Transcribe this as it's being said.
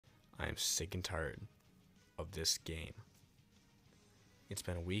I am sick and tired of this game. It's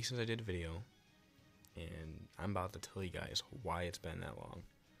been a week since I did a video, and I'm about to tell you guys why it's been that long.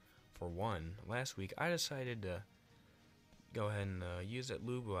 For one, last week I decided to go ahead and use that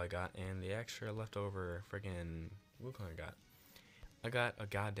Lubu I got and the extra leftover friggin' Wukong I got. I got a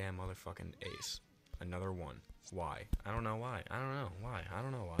goddamn motherfucking ace. Another one. Why? I don't know why. I don't know why. I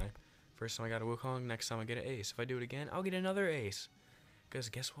don't know why. First time I got a Wukong, next time I get an ace. If I do it again, I'll get another ace. Because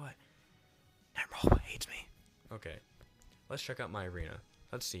guess what? Netmarble hates me. Okay. Let's check out my arena.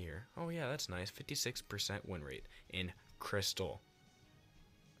 Let's see here. Oh yeah, that's nice. 56% win rate in Crystal.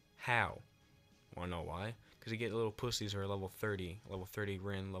 How? Wanna know why? Because you get little pussies who are level 30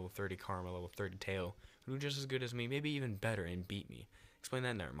 Rin, level 30 Karma, level 30 Tail, who are just as good as me, maybe even better, and beat me. Explain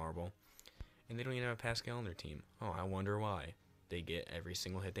that, Netmarble. And they don't even have a Pascal on their team. Oh, I wonder why. They get every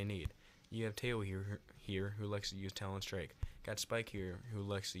single hit they need. You have Tail here who likes to use Talon Strike. Got Spike here who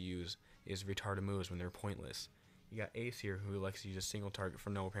likes to use his retarded moves when they're pointless. You got Ace here who likes to use a single target for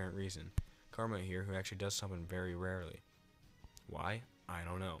no apparent reason. Karma here who actually does something very rarely. Why? I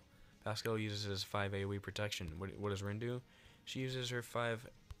don't know. Pascal uses his 5 AoE protection. What does Rin do? She uses her 5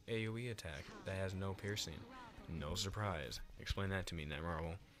 AoE attack that has no piercing. No surprise. Explain that to me,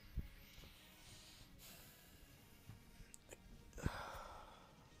 Netmarble.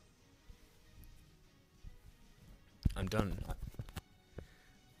 I'm done.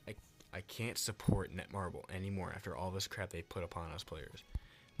 I can't support Netmarble anymore after all this crap they put upon us players.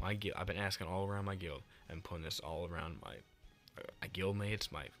 My guild, I've been asking all around my guild and putting this all around my guild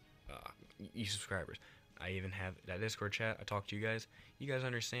mates, my subscribers. I even have that Discord chat. I talk to you guys. You guys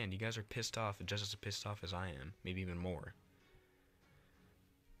understand. You guys are pissed off, just as pissed off as I am, maybe even more.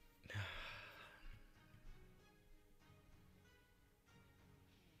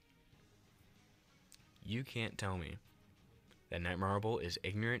 You can't tell me that Netmarble is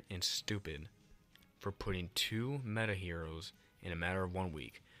ignorant and stupid for putting two meta heroes in a matter of 1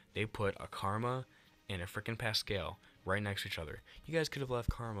 week. They put a Karma and a frickin' Pascal right next to each other. You guys could have left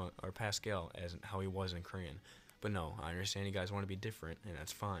Karma or Pascal as how he was in Korean. But no, I understand you guys want to be different, and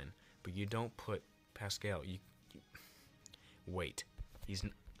that's fine. But you don't put Pascal. Wait. He's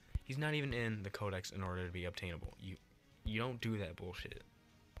not even in the codex in order to be obtainable. You don't do that bullshit.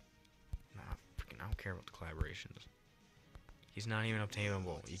 Nah, I don't care about the collaborations. He's not even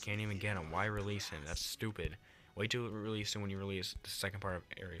obtainable. You can't even get him. Why release him? That's stupid. Wait till release him when you release the second part of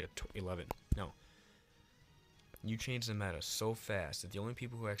Area 11. No. You change the meta so fast that the only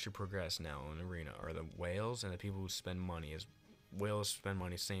people who actually progress now in Arena are the whales and the people who spend money. As whales spend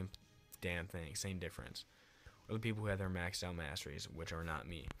money, same damn thing, same difference. Or the people who have their maxed out masteries, which are not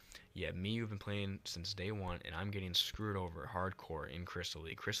me. Yeah, me, you've been playing since day one, and I'm getting screwed over hardcore in Crystal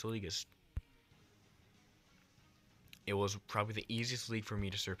League. Crystal League is... It was probably the easiest league for me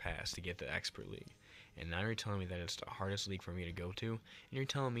to surpass to get the Expert League. And now you're telling me that it's the hardest league for me to go to? And you're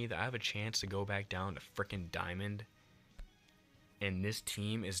telling me that I have a chance to go back down to frickin' Diamond? And this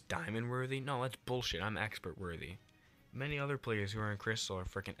team is Diamond worthy? No, that's bullshit. I'm Expert worthy. Many other players who are in Crystal are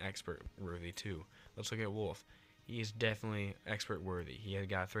frickin' Expert worthy too. Let's look at Wolf. He is definitely Expert worthy. He has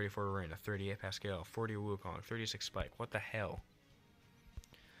got 34 Rin, a 38 Pascal, 40 Wukong, 36 Spike. What the hell?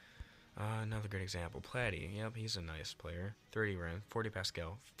 Another good example. Platty. Yep, he's a nice player. 30 Ren, 40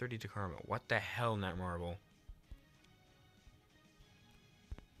 Pascal, 32 Karma. What the hell, Netmarble?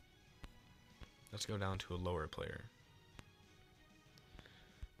 Let's go down to a lower player.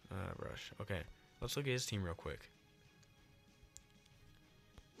 Rush. Okay, let's look at his team real quick.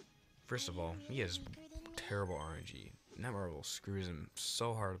 First of all, he has terrible RNG. Netmarble screws him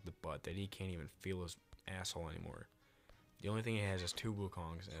so hard with the butt that he can't even feel his asshole anymore. The only thing he has is 2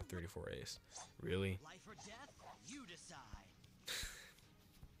 Wukongs and a 34 ace. Really? Life or death, you decide.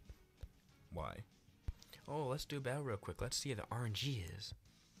 Why? Oh, let's do a battle real quick. Let's see how the RNG is.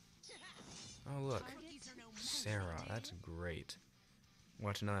 Oh, look. Sarah, that's great.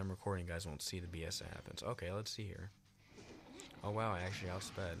 Watch now I'm recording, guys won't see the BS that happens. Okay, let's see here. Oh, wow, I actually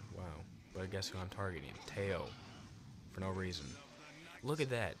outsped. Wow. But guess who I'm targeting? Teo. For no reason. Look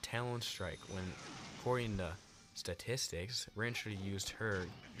at that. Talon Strike. When, according to statistics, Rin should have used her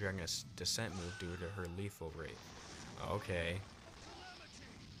during a descent move due to her lethal rate. Okay.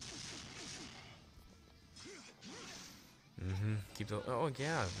 Keep the... Oh,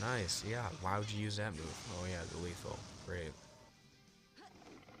 yeah, nice. Yeah, why would you use that move? Oh, yeah, the lethal. Great.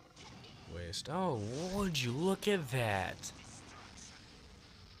 Waste. Oh, would you look at that?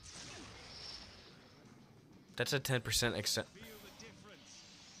 That's a 10% accept.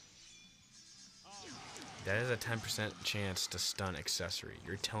 That is a 10% chance to stun accessory.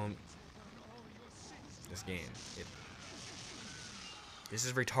 You're telling this game. This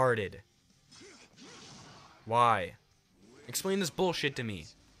is retarded. Why? Explain this bullshit to me.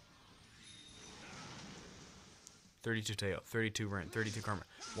 32 tail, 32 rent, 32 karma.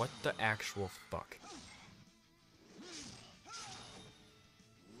 What the actual fuck?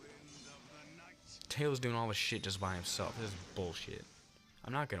 Tail's doing all the shit just by himself. This is bullshit.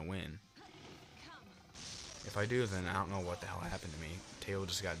 I'm not gonna win. If I do, then I don't know what the hell happened to me. Tail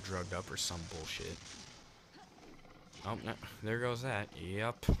just got drugged up or some bullshit. Oh, no, there goes that.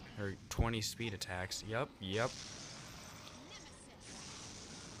 Yep. Or 20 speed attacks. Yep.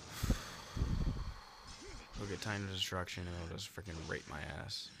 Look at time of destruction and it'll just freaking rape my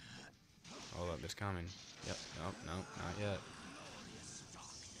ass. Hold up, it's coming. Yep. Nope, not yet.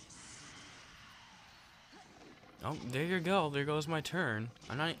 Oh, there you go. There goes my turn.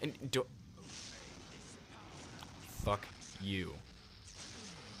 I'm not. Fuck you.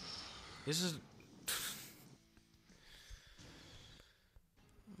 This is.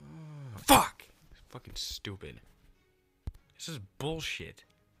 Fuck! Fucking stupid. This is bullshit.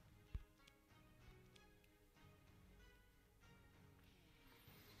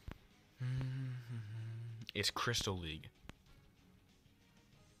 It's Crystal League.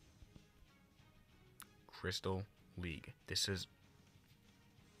 Crystal League. This is.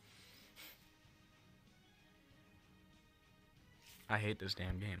 I hate this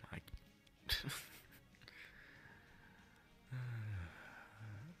damn game.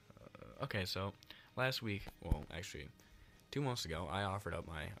 Okay, so last week, well, actually, 2 months ago, I offered up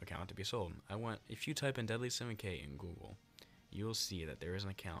my account to be sold. If you type in Deadly 7K in Google, you'll see that there is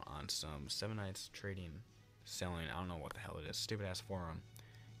an account on some 7 Nights trading, selling, I don't know what the hell it is, stupid ass forum.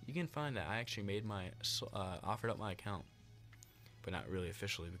 You can find that I actually made offered up my account, but not really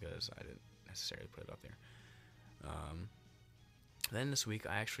officially because I didn't necessarily put it up there. Then this week,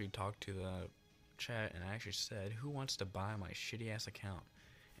 I actually talked to the chat and I actually said, who wants to buy my shitty ass account?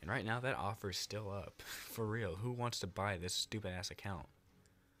 And right now, that offer is still up. For real, who wants to buy this stupid ass account?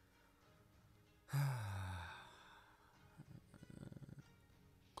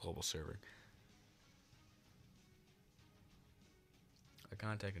 Global server. I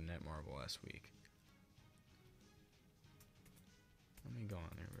contacted Netmarble last week. Let me go on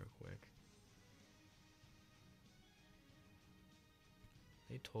there real quick.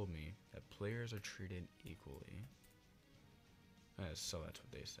 They told me that players are treated equally. So that's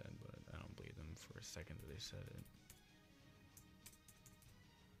what they said, but I don't believe them for a second that they said it.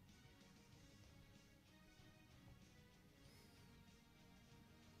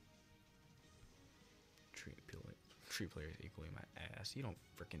 Treat players equally, my ass. You don't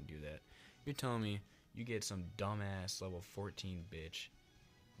freaking do that. You're telling me you get some dumbass level 14 bitch.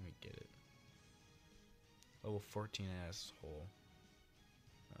 Let me get it. Level 14 asshole.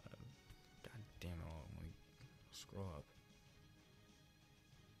 God damn it all. Let me scroll up.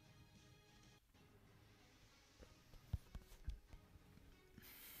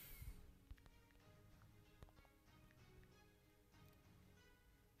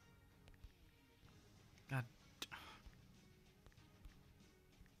 God.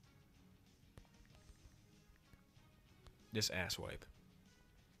 This asswipe.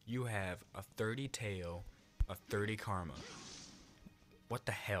 You have a 30 tail, a 30 karma. What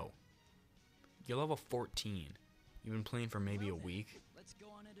the hell? You're level 14. You've been playing for maybe a week. Let's go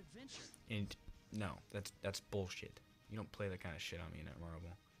on an adventure. And no, that's bullshit. You don't play that kind of shit on me in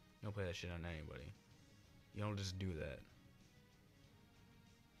Netmarble. You don't play that shit on anybody. You don't just do that.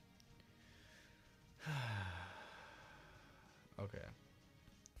 Okay.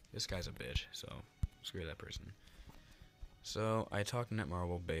 This guy's a bitch, so screw that person. So I talked to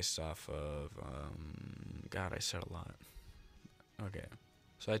Netmarble based off of God, I said a lot. Okay.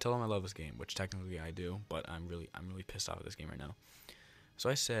 So I told him I love this game, which technically I do, but I'm really pissed off at this game right now. So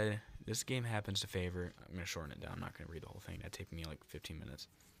I said this game happens to favor. I'm gonna shorten it down. I'm not gonna read the whole thing. That'd take me like 15 minutes.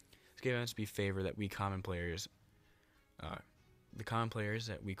 This game happens to be favor that we common players, the common players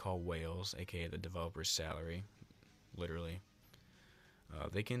that we call whales, aka the developer's salary, literally.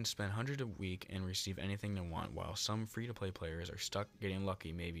 They can spend hundreds a week and receive anything they want, while some free-to-play players are stuck getting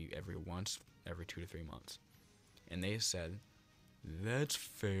lucky maybe every 2 to 3 months. And they said, that's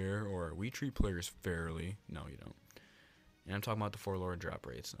fair, or we treat players fairly. No, you don't. And I'm talking about the 4 lower drop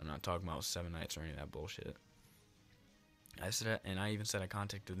rates. I'm not talking about 7 nights or any of that bullshit. I said, and I even said I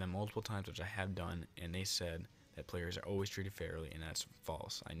contacted them multiple times, which I have done, and they said that players are always treated fairly, and that's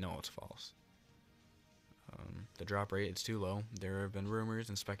false. I know it's false. The drop rate, it's too low. There have been rumors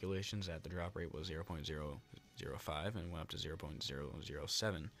and speculations that the drop rate was 0.005 and went up to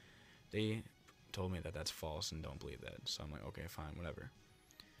 0.007. They told me that that's false and don't believe that. So I'm like, okay, fine, whatever.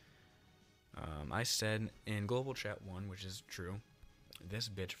 I said in Global Chat 1, which is true, This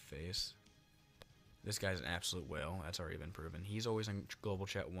bitch face. This guy's an absolute whale. That's already been proven. He's always in global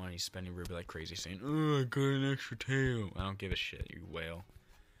chat 1. He's spending Ruby like crazy, saying, "Oh, I got an extra tail." I don't give a shit, you whale.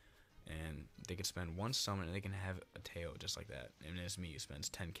 And they could spend 1 summon and they can have a tail just like that. And it's me who spends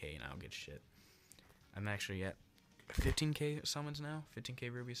 10k and I don't get shit. I'm actually at 15k summons now.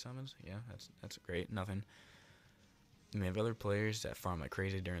 15k Ruby summons. Yeah, that's great. Nothing. And we have other players that farm like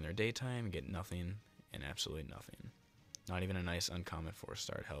crazy during their daytime and get nothing and absolutely nothing. Not even a nice uncommon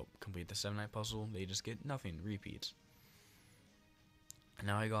 4-star to help complete the 7-night puzzle. They just get nothing. Repeats. And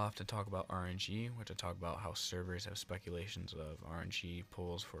now I go off to talk about RNG, which I talk about how servers have speculations of RNG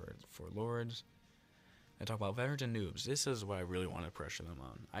pulls for lords. I talk about veterans and noobs. This is what I really want to pressure them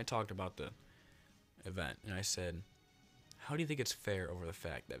on. I talked about the event, and I said, how do you think it's fair over the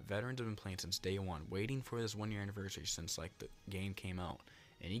fact that veterans have been playing since day 1, waiting for this 1-year anniversary since like the game came out,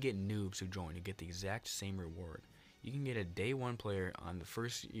 and you get noobs who join who get the exact same reward. You can get a day 1 player on the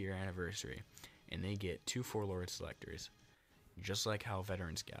 1st year anniversary, and they get 2 4-lord selectors, just like how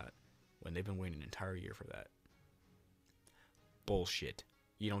veterans got when they've been waiting an entire year for that. Bullshit.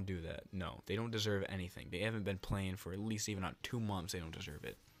 You don't do that. No, they don't deserve anything. They haven't been playing for at least even on 2 months. They don't deserve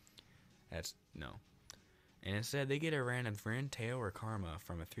it. That's no. And instead, they get a random friend, tail, or karma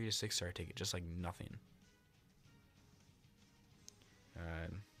from a 3 to 6-star ticket, just like nothing.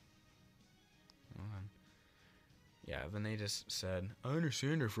 Yeah, then they just said, I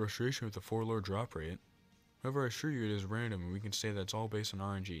understand your frustration with the 4-lord drop rate. However, I assure you it is random, and we can say that's all based on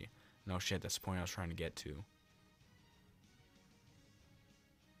RNG. No shit, that's the point I was trying to get to.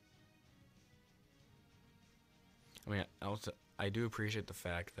 I mean, I do appreciate the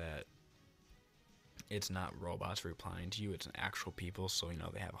fact that it's not robots replying to you, it's actual people, so, you know,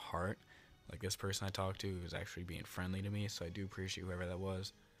 they have a heart. Like this person I talked to was actually being friendly to me, so I do appreciate whoever that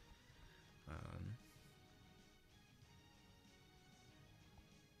was.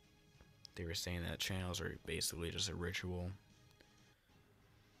 They were saying that channels are basically just a ritual.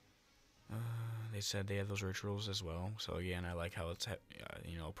 They said they have those rituals as well. So again, I like how it's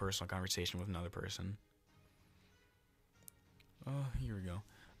you know, a personal conversation with another person. Oh, here we go.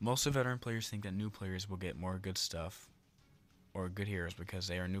 Most of veteran players think that new players will get more good stuff or good heroes because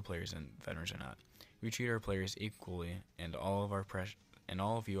they are new players and veterans are not. We treat our players equally, and all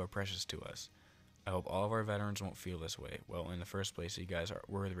of you are precious to us. I hope all of our veterans won't feel this way. Well, in the first place, you guys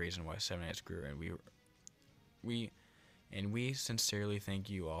were the reason why 7 Nights grew, and we sincerely thank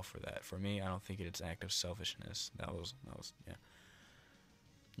you all for that. For me, I don't think it's an act of selfishness. That was yeah.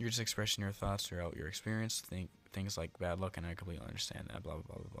 You're just expressing your thoughts throughout your experience. Things like bad luck, and I completely understand that. Blah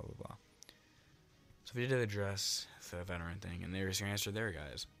blah blah blah blah blah. So we did address the veteran thing, and there's your answer there,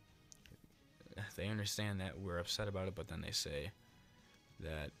 guys. They understand that we're upset about it, but then they say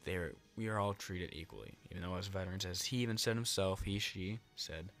that we are all treated equally. Even though as veterans, as he even said himself, she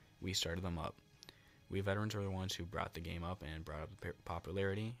said, we started them up. We veterans are the ones who brought the game up and brought up the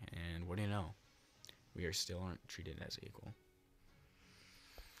popularity, and what do you know? We still aren't treated as equal.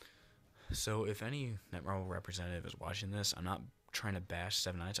 So if any Netmarble representative is watching this, I'm not trying to bash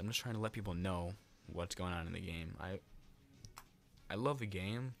 7 Nights. I'm just trying to let people know what's going on in the game. I love the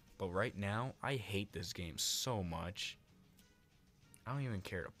game, but right now, I hate this game so much. I don't even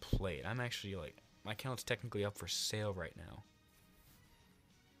care to play it. I'm actually like, my account's technically up for sale right now.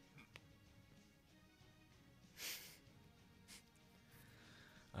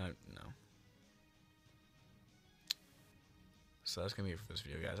 No. So that's gonna be it for this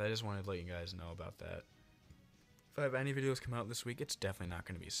video, guys. I just wanted to let you guys know about that. If I have any videos come out this week, it's definitely not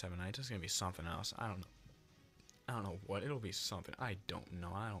gonna be 7 Nights. It's gonna be something else. I don't know what. It'll be something. I don't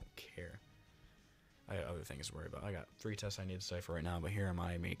know. I don't care. I got other things to worry about. I got 3 tests I need to cipher right now, but here am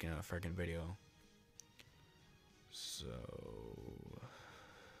I making a freaking video. So,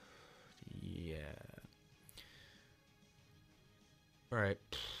 yeah. Alright,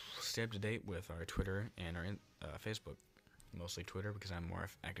 stay up to date with our Twitter and our Facebook. Mostly Twitter, because I'm more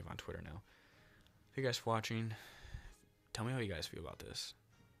active on Twitter now. Thank you guys for watching. Tell me how you guys feel about this.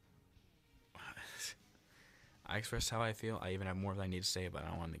 I expressed how I feel. I even have more than I need to say, but I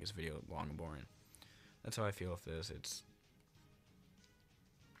don't want to make this video long and boring. That's how I feel with this. It's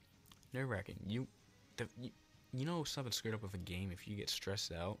nerve-wracking. You know something screwed up with a game if you get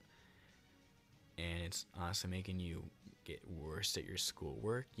stressed out, and it's honestly making you get worse at your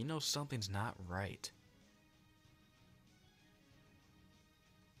schoolwork. You know something's not right.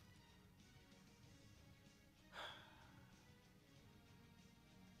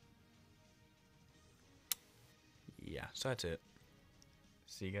 Yeah, so that's it.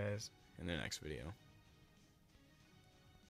 See you guys in the next video.